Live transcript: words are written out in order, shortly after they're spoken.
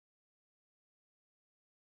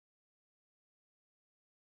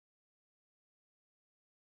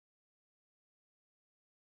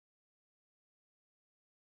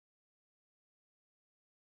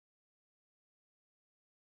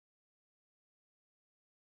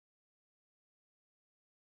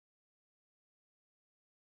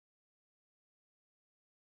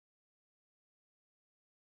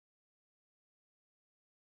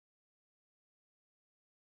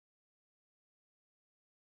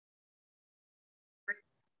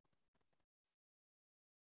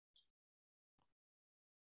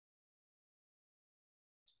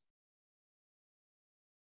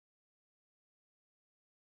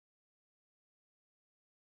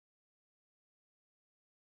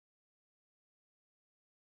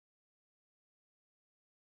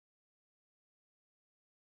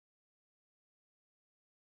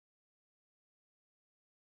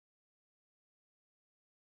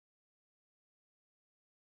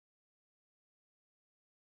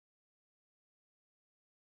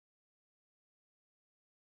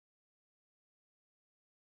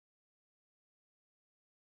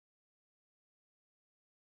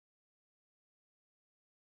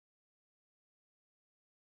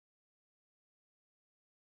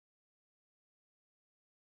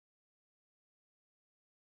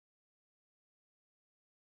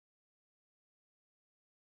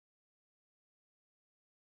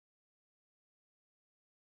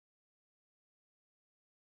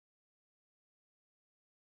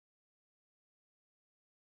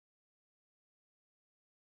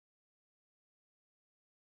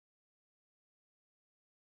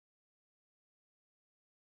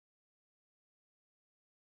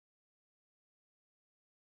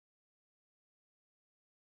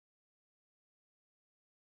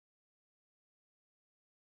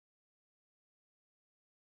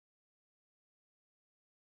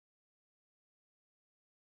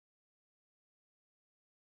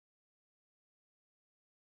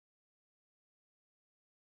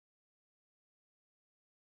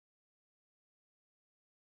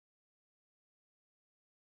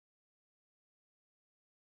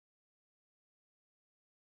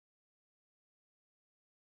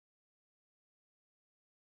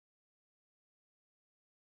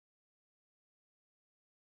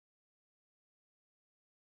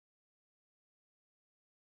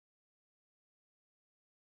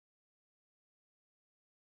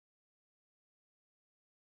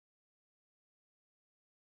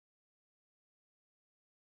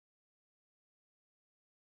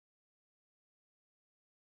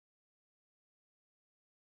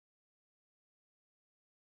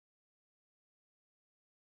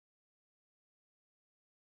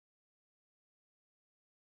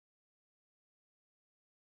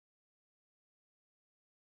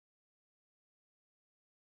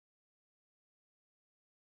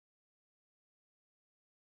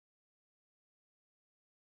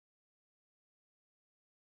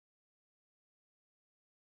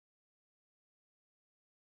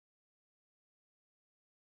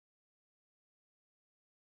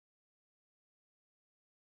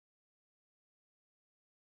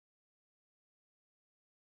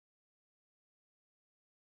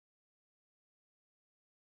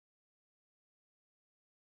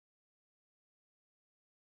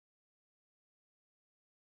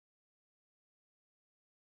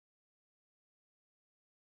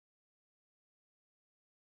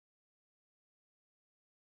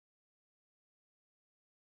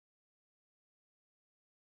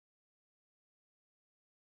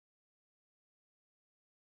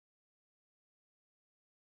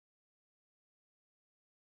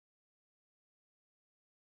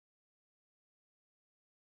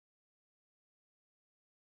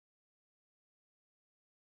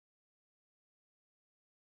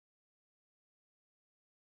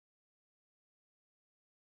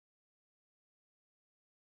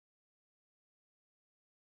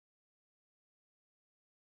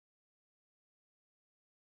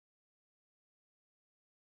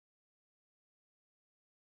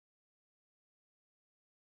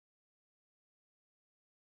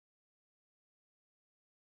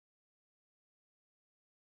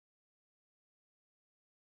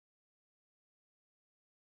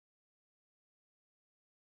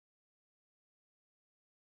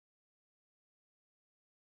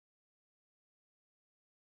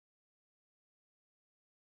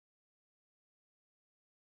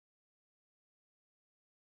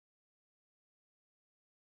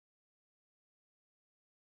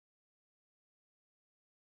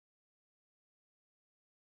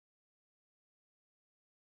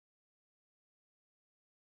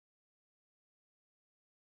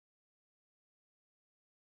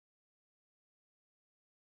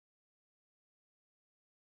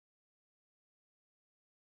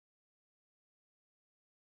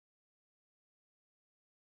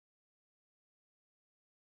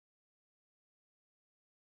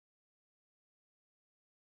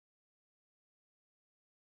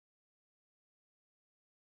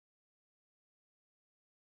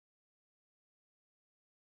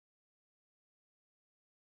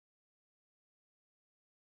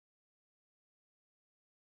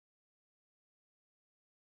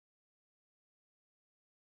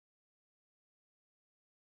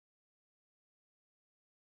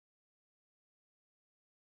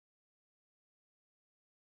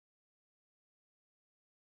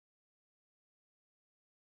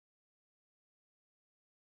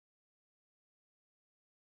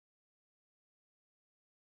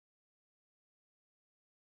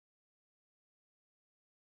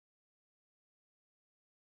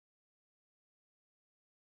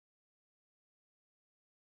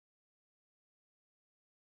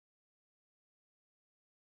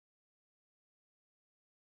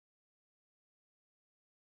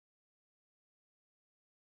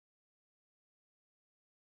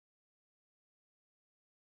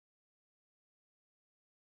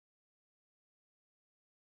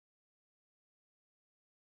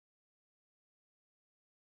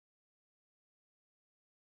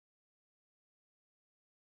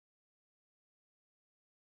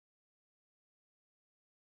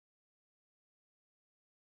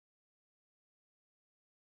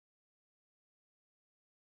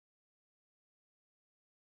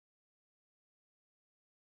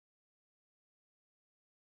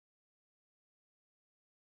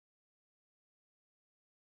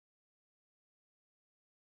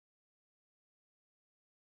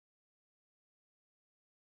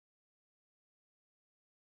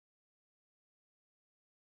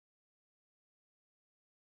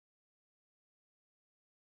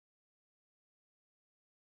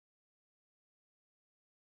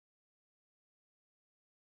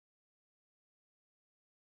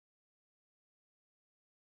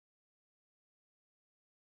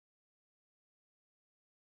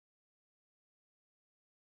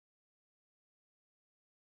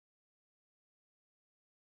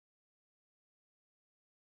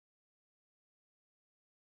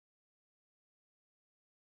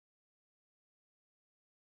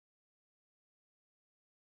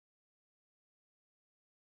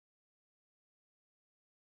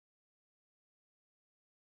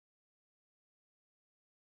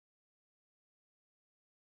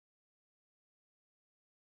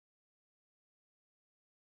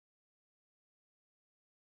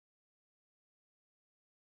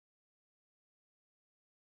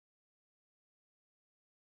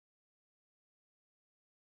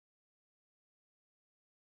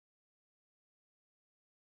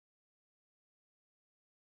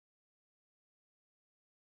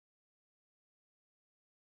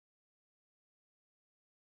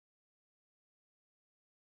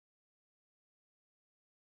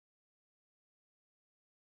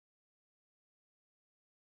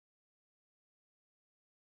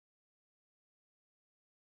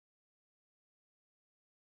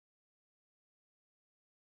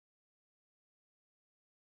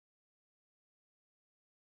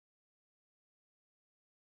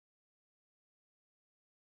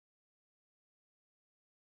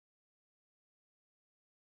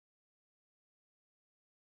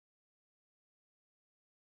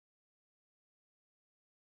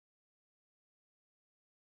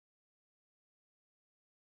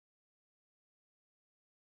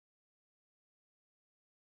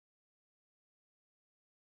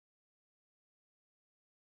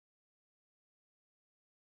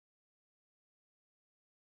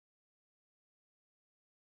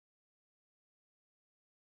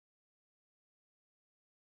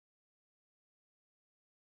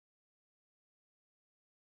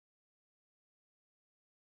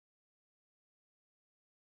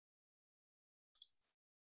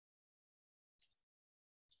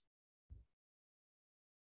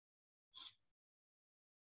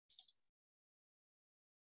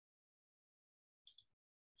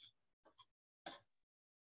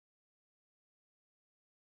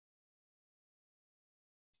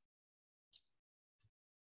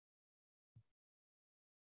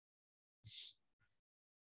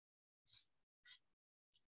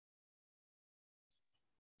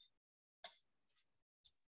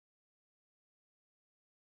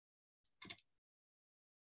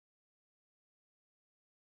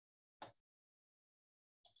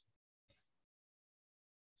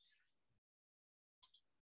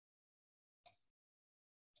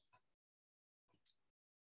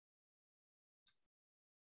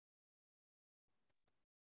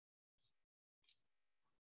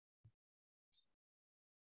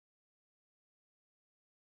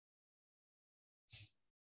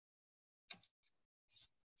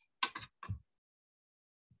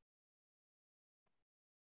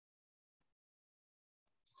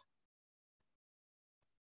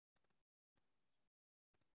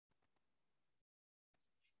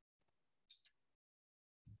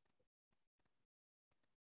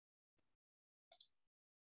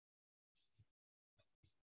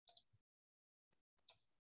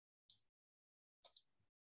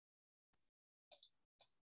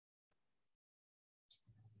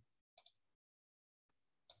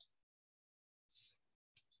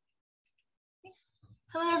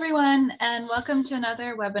Hello, everyone, and welcome to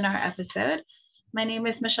another webinar episode. My name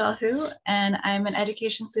is Michelle Hu, and I'm an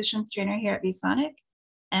Education Solutions Trainer here at ViewSonic.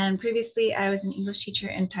 And previously, I was an English teacher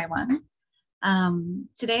in Taiwan.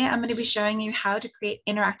 Today, I'm going to be showing you how to create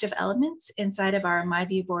interactive elements inside of our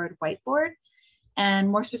myViewBoard whiteboard, and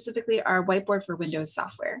more specifically, our whiteboard for Windows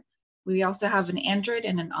software. We also have an Android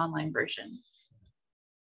and an online version.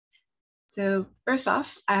 So first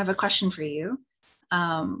off, I have a question for you.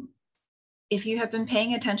 If you have been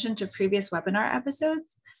paying attention to previous webinar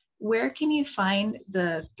episodes, where can you find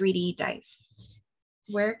the 3D dice?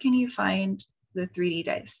 Where can you find the 3D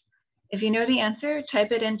dice? If you know the answer,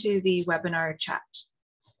 type it into the webinar chat.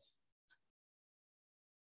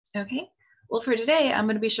 Okay, well for today, I'm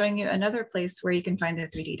going to be showing you another place where you can find the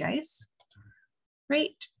 3D dice,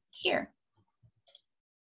 right here.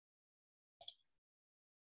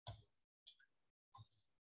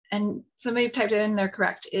 And somebody typed it in there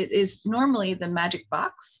correct. It is normally the magic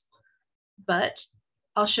box, but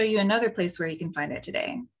I'll show you another place where you can find it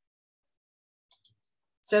today.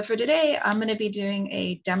 So for today, I'm going to be doing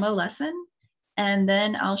a demo lesson, and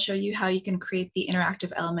then I'll show you how you can create the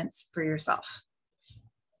interactive elements for yourself.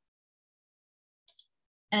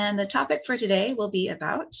 And the topic for today will be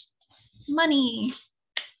about money.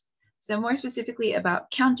 So more specifically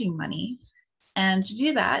about counting money. And to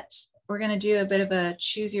do that, we're going to do a bit of a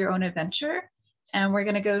choose your own adventure, and we're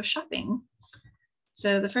going to go shopping.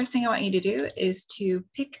 So the first thing I want you to do is to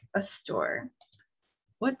pick a store.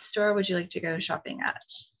 What store would you like to go shopping at?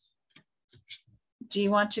 Do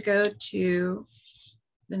you want to go to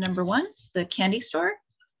the number 1, the candy store,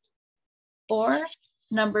 or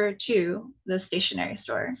number 2, the stationery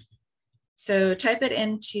store? So type it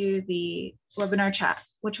into the webinar chat.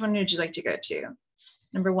 Which one would you like to go to?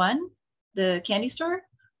 Number 1, the candy store,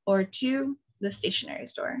 or 2, the stationery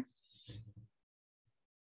store?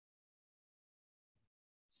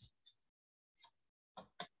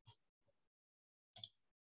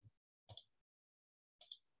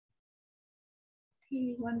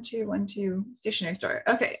 Okay, 1, 2, 1, 2, stationery store.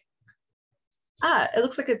 Okay. It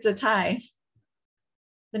looks like it's a tie.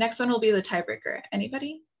 The next one will be the tiebreaker.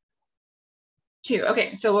 Anybody? 2.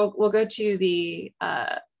 Okay, so we'll go to the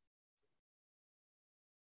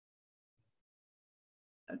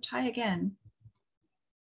tie again.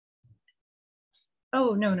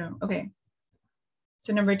 Oh, no. Okay.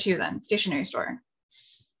 So number 2 then, stationery store.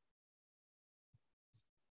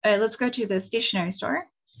 All right, let's go to the stationery store.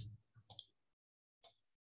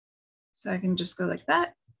 So I can just go like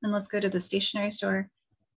that, and let's go to the stationery store.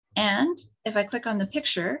 And if I click on the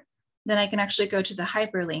picture, then I can actually go to the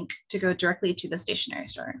hyperlink to go directly to the stationery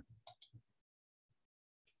store.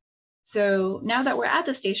 So now that we're at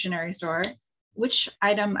the stationery store, which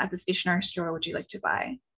item at the stationery store would you like to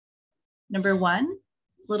buy? Number 1,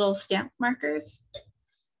 little stamp markers.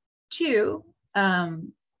 2, the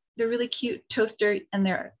really cute toaster, and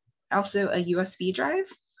they're also a USB drive.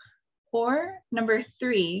 Or number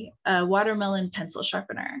 3, a watermelon pencil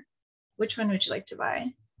sharpener. Which one would you like to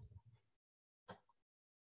buy?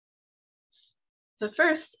 But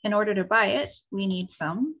first, in order to buy it, we need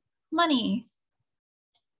some money.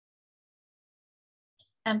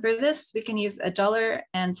 And for this, we can use $1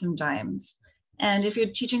 and some dimes. And if you're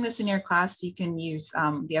teaching this in your class, you can use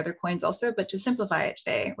the other coins also, but to simplify it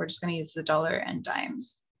today, we're just going to use the $1 and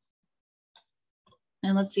dimes.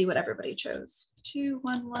 And let's see what everybody chose. 2,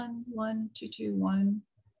 1, 1, 1, 2, 2, 1.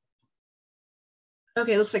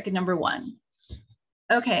 Okay, looks like a number 1.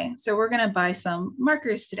 Okay, so we're going to buy some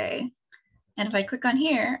markers today. And if I click on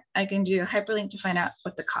here, I can do a hyperlink to find out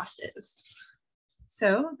what the cost is.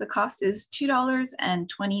 So the cost is $2.20.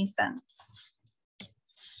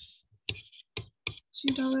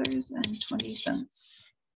 $2.20.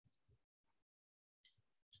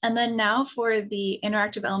 And then now for the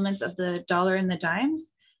interactive elements of the $1 and the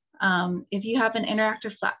dimes. If you have an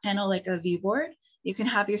interactive flat panel like a ViewBoard, you can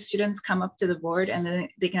have your students come up to the board, and then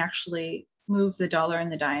they can actually move the $1 and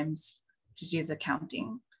the dimes to do the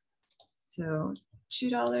counting. So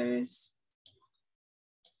 $2.20.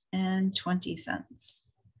 And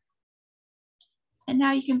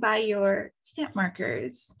now you can buy your stamp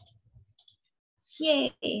markers.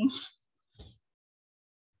 Yay.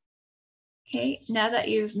 Okay, now that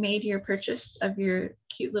you've made your purchase of your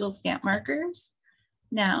cute little stamp markers,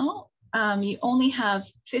 now you only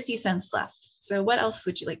have 50 cents left. So what else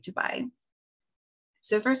would you like to buy?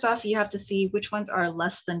 So first off, you have to see which ones are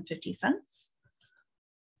less than 50 cents.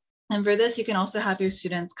 And for this, you can also have your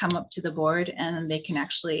students come up to the board, and they can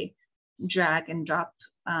actually drag and drop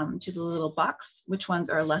to the little box which ones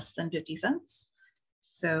are less than 50 cents.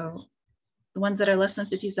 So the ones that are less than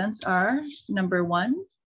 50 cents are number 1,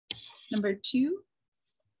 number 2,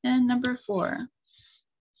 and number 4.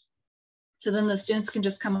 So then the students can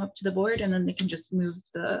just come up to the board and then they can just move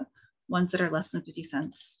the ones that are less than 50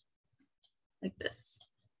 cents like this.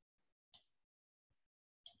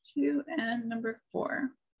 2 and number 4.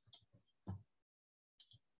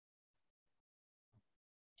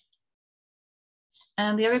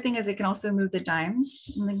 And the other thing is they can also move the dimes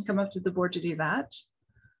and they can come up to the board to do that.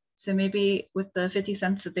 So maybe with the 50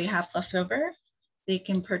 cents that they have left over, they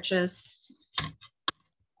can purchase the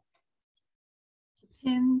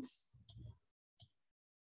pins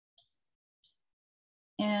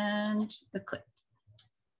and the clip.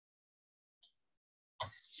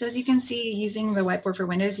 So as you can see, using the Whiteboard for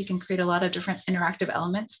Windows, you can create a lot of different interactive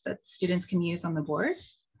elements that students can use on the board.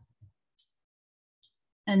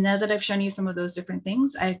 And now that I've shown you some of those different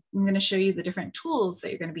things, I'm going to show you the different tools that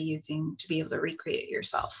you're going to be using to be able to recreate it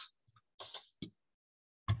yourself.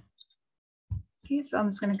 Okay, so I'm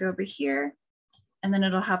just going to go over here, and then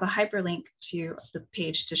it'll have a hyperlink to the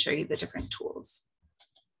page to show you the different tools.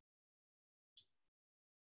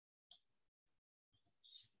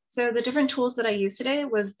 So the different tools that I used today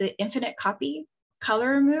was the infinite copy, color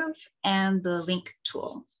remove, and the link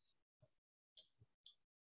tool.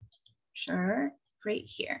 Sure, right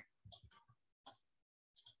here.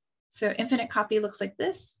 So infinite copy looks like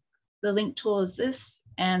this, the link tool is this,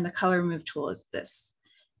 and the color remove tool is this.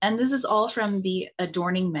 And this is all from the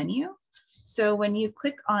adorning menu. So when you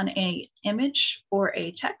click on an image or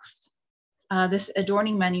a text, this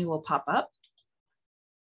adorning menu will pop up.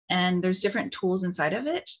 And there's different tools inside of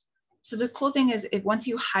it. So the cool thing is if once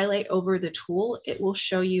you highlight over the tool, it will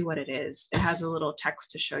show you what it is. It has a little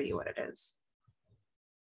text to show you what it is.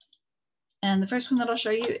 And the first one that I'll show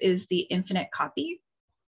you is the infinite copy.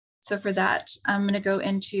 So for that, I'm going to go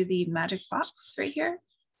into the magic box right here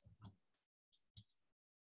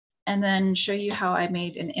and then show you how I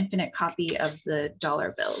made an infinite copy of the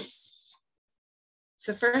dollar bills.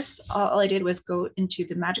 So first, all I did was go into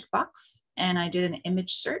the magic box and I did an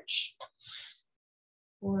image search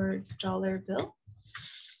for dollar bill.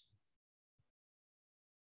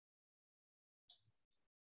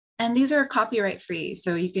 And these are copyright free,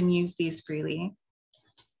 so you can use these freely,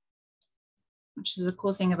 which is a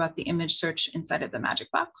cool thing about the image search inside of the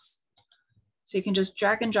magic box. So you can just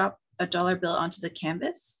drag and drop a dollar bill onto the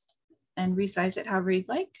canvas and resize it however you'd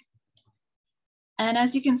like. And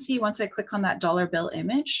as you can see, once I click on that dollar bill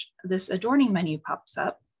image, this adorning menu pops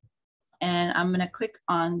up and I'm going to click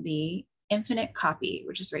on the infinite copy,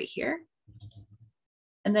 which is right here.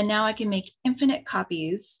 And then now I can make infinite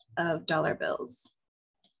copies of dollar bills.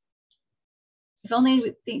 If only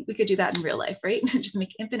we think we could do that in real life, right? Just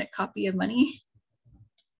make infinite copy of money.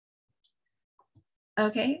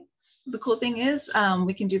 Okay, the cool thing is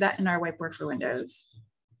we can do that in our Whiteboard for Windows.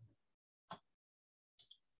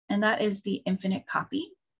 And that is the infinite copy.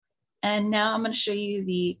 And now I'm going to show you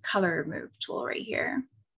the color remove tool right here.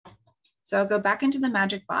 So I'll go back into the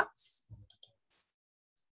magic box.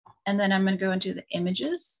 And then I'm going to go into the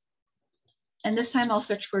images. And this time I'll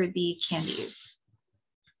search for the candies.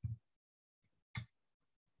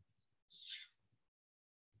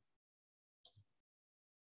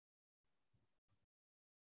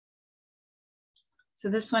 So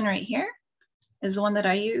this one right here is the one that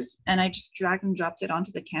I use, and I just drag and dropped it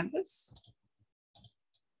onto the canvas.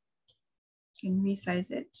 You can resize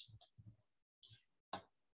it.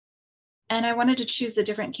 And I wanted to choose the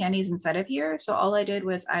different candies inside of here. So all I did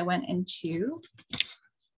was I went into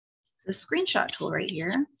the screenshot tool right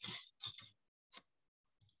here.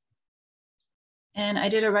 And I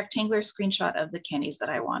did a rectangular screenshot of the candies that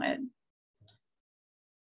I wanted.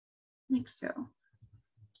 Like so.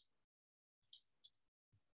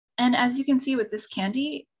 And as you can see with this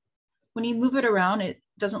candy, when you move it around, it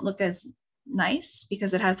doesn't look as nice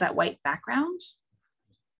because it has that white background.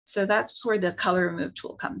 So that's where the color remove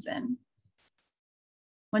tool comes in.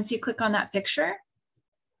 Once you click on that picture,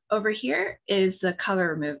 over here is the color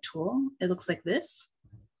remove tool. It looks like this.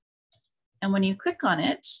 And when you click on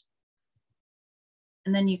it,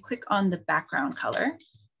 and then you click on the background color,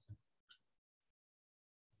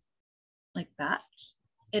 like that,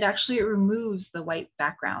 it actually removes the white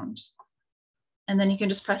background. And then you can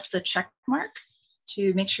just press the check mark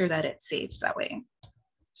to make sure that it saves that way.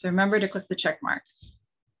 So remember to click the check mark.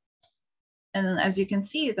 And then as you can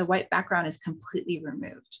see, the white background is completely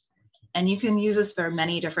removed. And you can use this for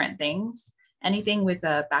many different things, anything with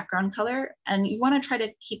a background color. And you want to try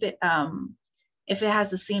to keep it, if it has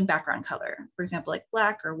the same background color, for example, like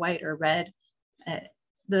black or white or red,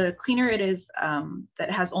 the cleaner it is that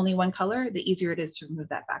it has only one color, the easier it is to remove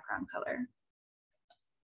that background color.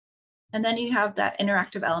 And then you have that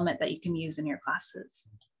interactive element that you can use in your classes.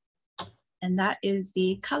 and that is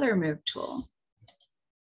the color move tool.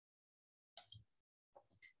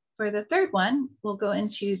 For the third one, we'll go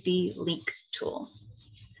into the link tool.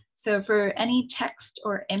 So for any text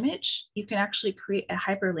or image, you can actually create a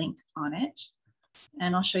hyperlink on it,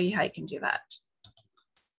 and I'll show you how you can do that.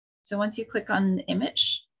 So once you click on the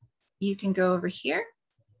image, you can go over here.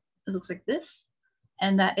 It looks like this,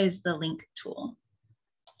 and that is the link tool.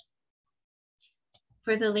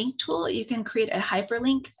 For the link tool, you can create a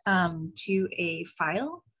hyperlink to a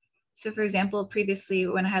file. So for example, previously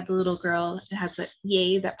when I had the little girl, it has a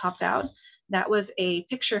yay that popped out. That was a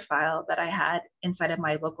picture file that I had inside of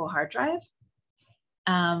my local hard drive.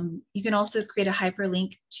 You can also create a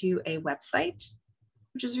hyperlink to a website,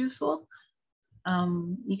 which is useful.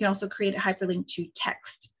 You can also create a hyperlink to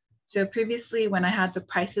text. So previously when I had the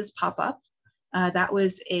prices pop up, that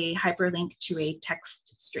was a hyperlink to a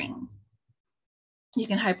text string. You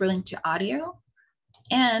can hyperlink to audio,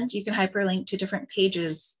 and you can hyperlink to different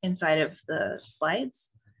pages inside of the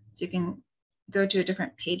slides. So you can go to a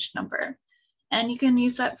different page number. And you can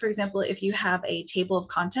use that, for example, if you have a table of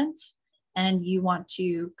contents and you want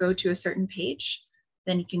to go to a certain page,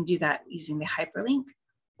 then you can do that using the hyperlink.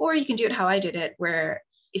 Or you can do it how I did it, where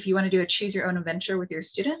if you want to do a choose your own adventure with your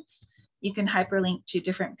students, you can hyperlink to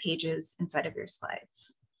different pages inside of your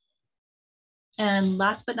slides. And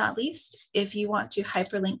last but not least, if you want to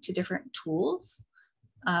hyperlink to different tools,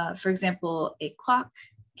 for example, a clock,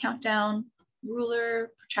 countdown,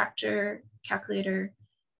 ruler, protractor, calculator,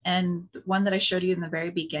 and the one that I showed you in the very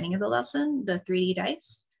beginning of the lesson, the 3D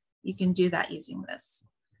dice, you can do that using this.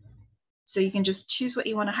 So you can just choose what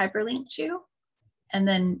you want to hyperlink to, and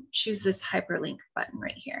then choose this hyperlink button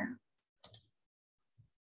right here.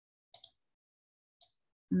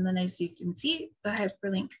 And then as you can see, the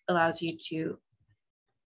hyperlink allows you to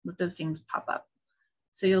let those things pop up.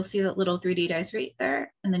 So you'll see that little 3D dice right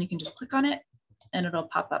there, and then you can just click on it and it'll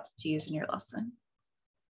pop up to use in your lesson.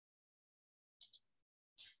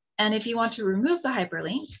 And if you want to remove the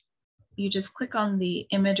hyperlink, you just click on the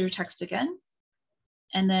image or text again,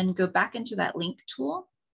 and then go back into that link tool.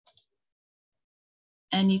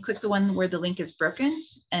 And you click the one where the link is broken,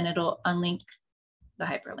 and it'll unlink the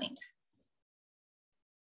hyperlink.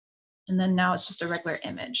 And then now it's just a regular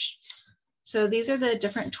image. So these are the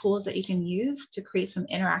different tools that you can use to create some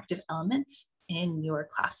interactive elements in your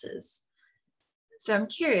classes. So I'm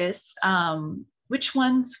curious,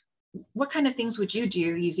 what kind of things would you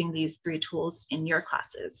do using these 3 tools in your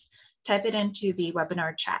classes? Type it into the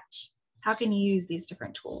webinar chat. How can you use these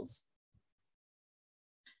different tools?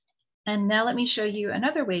 And now let me show you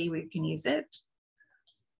another way we can use it.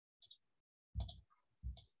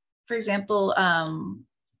 For example,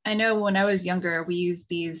 I know when I was younger, we used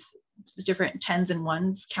these different 10s and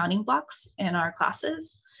 1s counting blocks in our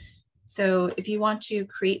classes. So if you want to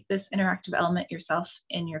create this interactive element yourself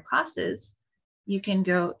in your classes, you can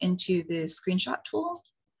go into the screenshot tool,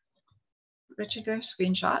 particular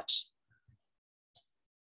screenshot,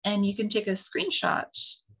 and you can take a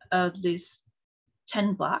screenshot of this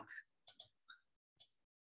 10 block.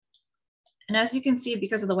 And as you can see,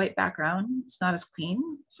 because of the white background, it's not as clean.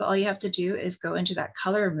 So all you have to do is go into that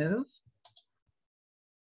color move,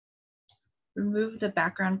 remove the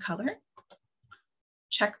background color,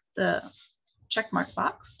 check the check mark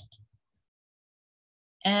box,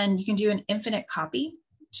 and you can do an infinite copy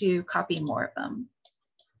to copy more of them.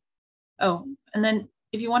 Oh, and then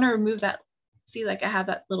if you want to remove that, see, like I have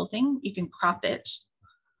that little thing, you can crop it.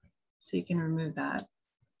 So you can remove that.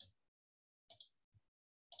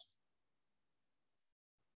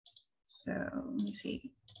 So let me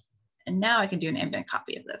see. And now I can do an infinite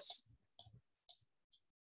copy of this.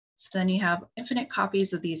 So then you have infinite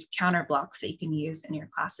copies of these counter blocks that you can use in your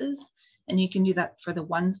classes. And you can do that for the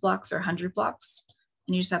 1s blocks or 100 blocks.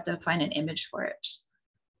 And you just have to find an image for it.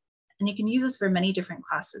 And you can use this for many different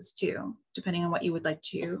classes too, depending on what you would like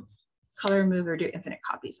to color move or do infinite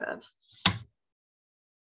copies of.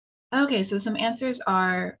 Okay, so some answers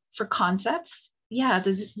are for concepts. Yeah,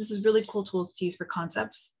 this is really cool tools to use for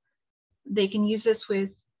concepts. They can use this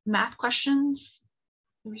with math questions.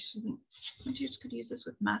 My teachers could use this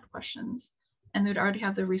with math questions, and they'd already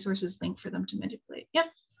have the resources linked for them to manipulate. Yep,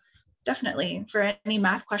 definitely. For any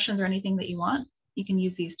math questions or anything that you want, you can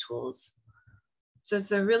use these tools. So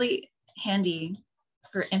it's a really handy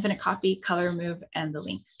for infinite copy, color move, and the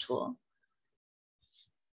link tool.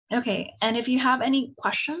 Okay, and if you have any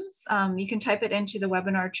questions, you can type it into the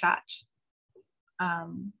webinar chat.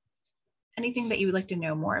 Anything that you would like to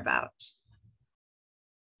know more about.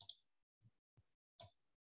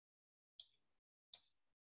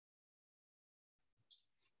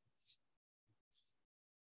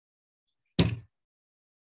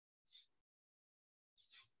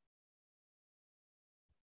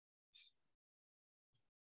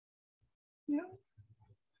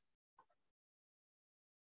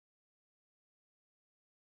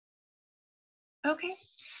 Okay,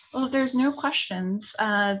 well, if there's no questions,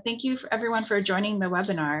 thank you for everyone for joining the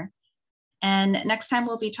webinar. And next time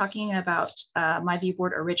we'll be talking about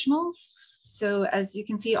myViewBoard originals. So as you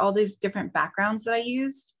can see, all these different backgrounds that I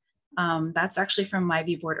used, that's actually from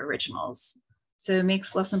myViewBoard originals. So it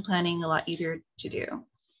makes lesson planning a lot easier to do.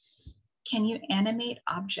 Can you animate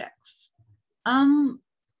objects?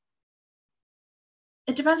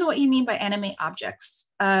 It depends on what you mean by animate objects.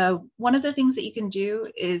 One of the things that you can do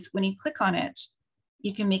is when you click on it,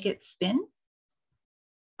 you can make it spin.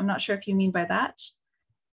 I'm not sure if you mean by that.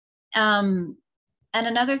 And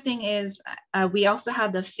another thing is we also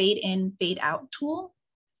have the fade in, fade out tool.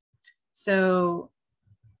 So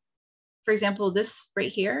for example, this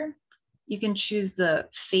right here, you can choose the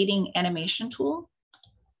fading animation tool,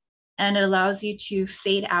 and it allows you to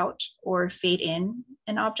fade out or fade in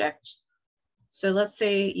an object. So let's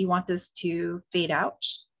say you want this to fade out.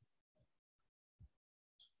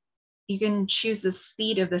 You can choose the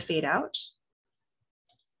speed of the fade out.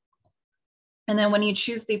 And then when you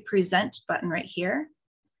choose the present button right here,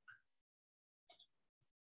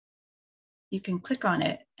 you can click on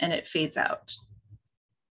it and it fades out.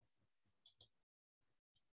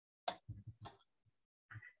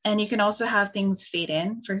 And you can also have things fade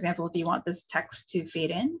in. For example, if you want this text to fade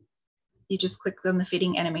in, you just click on the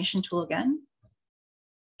fading animation tool again.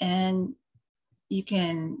 And you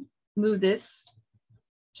can move this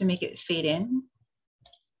to make it fade in.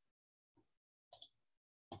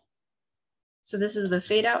 So this is the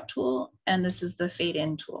fade out tool, and this is the fade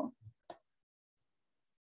in tool.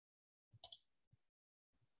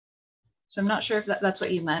 So I'm not sure if that's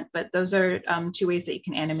what you meant, but those are two ways that you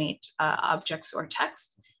can animate objects or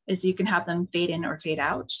text, is you can have them fade in or fade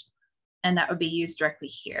out. And that would be used directly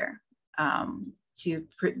here to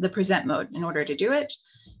the present mode in order to do it.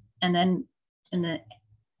 And then in the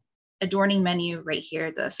adorning menu right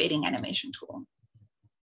here, the fading animation tool.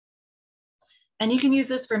 And you can use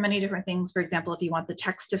this for many different things. For example, if you want the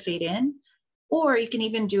text to fade in, or you can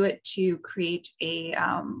even do it to create a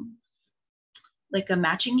like a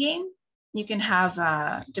matching game. You can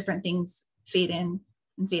have different things fade in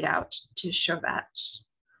and fade out to show that.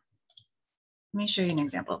 Let me show you an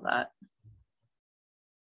example of that.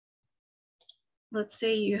 Let's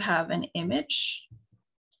say you have an image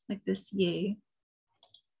like this, yay.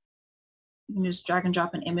 You can just drag and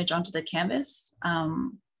drop an image onto the canvas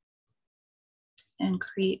and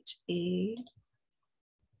create a,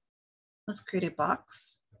 let's create a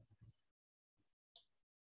box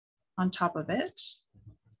on top of it.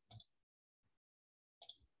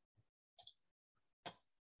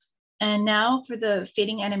 And now for the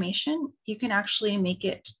fading animation, you can actually make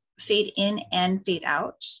it fade in and fade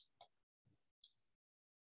out.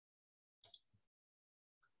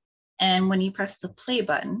 And when you press the play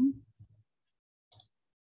button,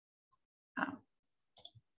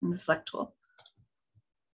 in the select tool,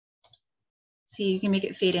 see, you can make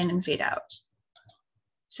it fade in and fade out.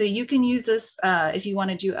 So you can use this if you want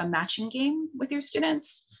to do a matching game with your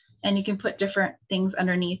students, and you can put different things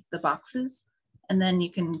underneath the boxes, and then you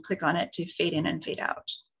can click on it to fade in and fade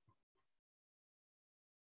out.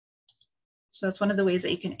 So that's one of the ways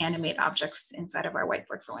that you can animate objects inside of our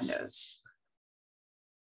Whiteboard for Windows.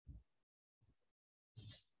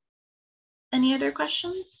 Any other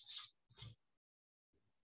questions?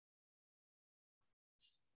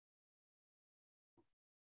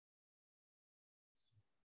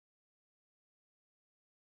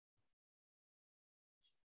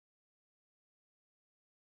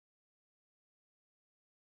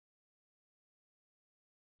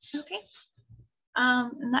 Okay.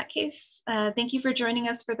 In that case, thank you for joining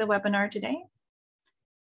us for the webinar today.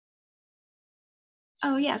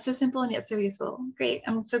 Oh yeah, so simple and yet so useful. Great.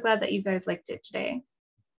 I'm so glad that you guys liked it today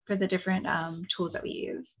for the different tools that we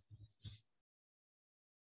used.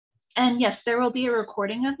 And yes, there will be a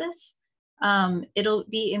recording of this. It'll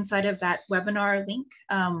be inside of that webinar link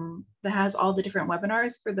that has all the different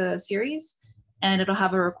webinars for the series, and it'll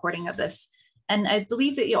have a recording of this. And I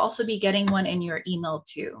believe that you'll also be getting one in your email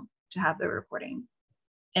too, to have the recording.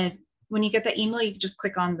 And when you get that email, you can just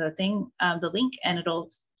click on the thing, the link, and it'll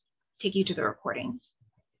take you to the recording.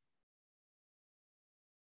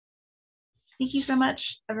 Thank you so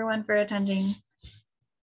much, everyone, for attending.